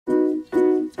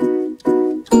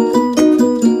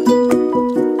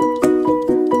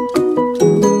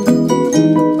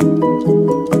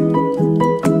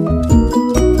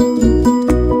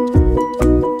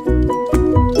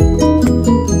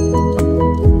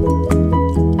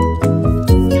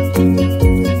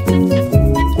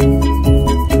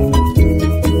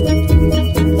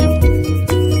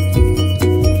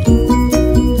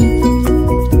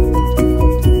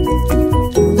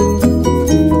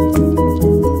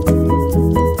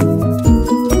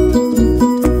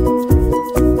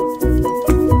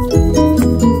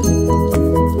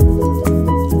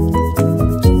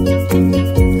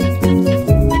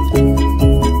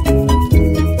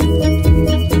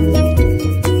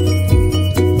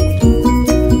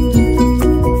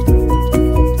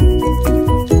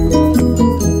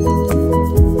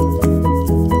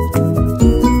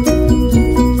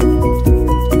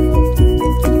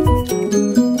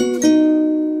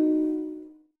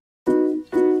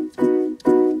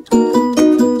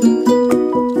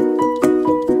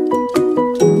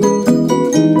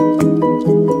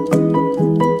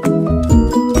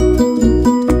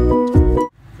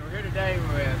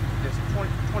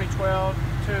2012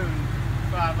 tuned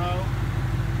 5.0.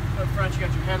 Up front, you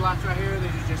got your headlights right here. These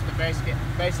are just the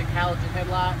basic halogen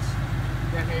headlights.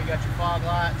 Down here, you got your fog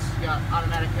lights. You got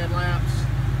automatic headlamps.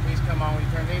 These come on when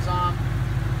you turn these on.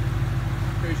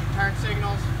 Here's your turn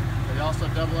signals. They also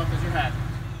double up as your hazards.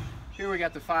 Here we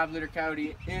got the 5-liter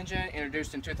Coyote engine,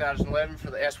 introduced in 2011 for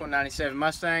the S197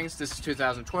 Mustangs. This is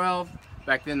 2012.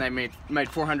 Back then they made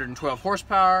 412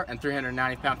 horsepower and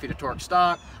 390 pound-feet of torque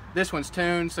stock. This one's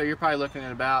tuned, so you're probably looking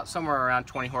at about somewhere around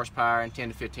 20 horsepower and 10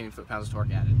 to 15 foot-pounds of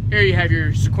torque added. Here you have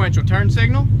your sequential turn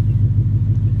signal.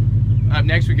 Up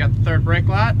next we got the third brake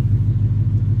light.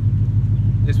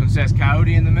 This one says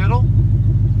Coyote in the middle.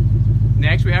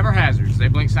 Next we have our hazards. They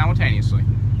blink simultaneously.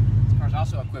 This car is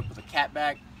also equipped with a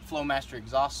catback Flowmaster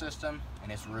exhaust system,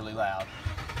 and it's really loud.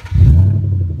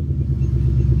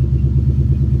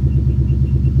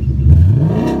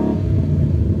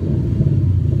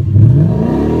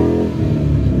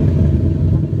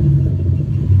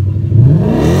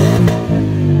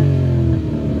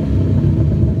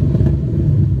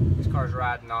 This car's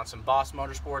riding on some Boss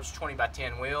Motorsports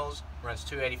 20x10 wheels, runs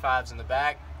 285s in the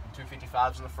back and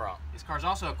 255s in the front. This car's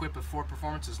also equipped with Ford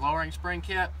Performance's lowering spring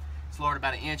kit. It's lowered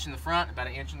about 1 inch in the front, about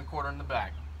 1.25 inches in the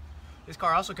back. This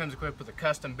car also comes equipped with a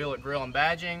custom billet grille and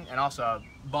badging, and also a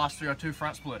Boss 302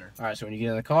 front splitter. All right, so when you get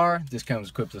in the car, this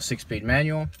comes equipped with a 6-speed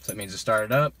manual. So that means to start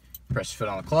it up, press your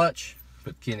foot on the clutch,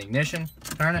 put the key in the ignition,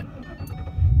 turn it,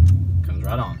 comes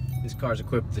right on. This car is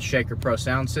equipped with the Shaker Pro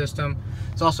sound system.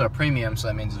 It's also a premium, so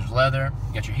that means there's leather.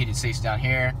 You got your heated seats down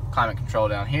here, climate control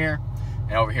down here,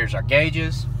 and over here's our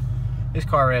gauges. This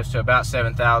car revs to about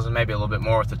 7,000, maybe a little bit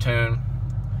more with the tune.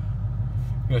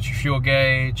 You got your fuel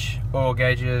gauge, oil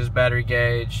gauges, battery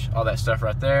gauge, all that stuff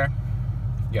right there.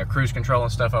 You got cruise control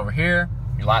and stuff over here.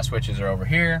 Your light switches are over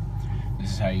here.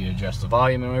 This is how you adjust the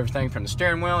volume and everything from the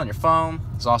steering wheel and your phone.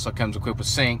 This also comes equipped with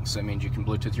sync, so that means you can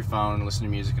Bluetooth your phone and listen to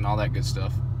music and all that good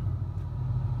stuff.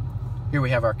 Here we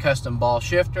have our custom ball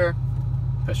shifter.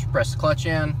 Press the clutch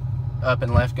in, up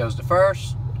and left goes to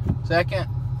first, second,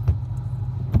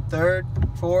 third,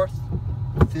 fourth,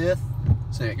 fifth.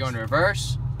 So you go into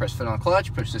reverse. Press foot on the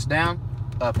clutch, push this down,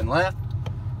 up and left,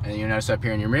 and then you notice up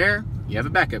here in your mirror, you have a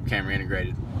backup camera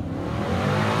integrated.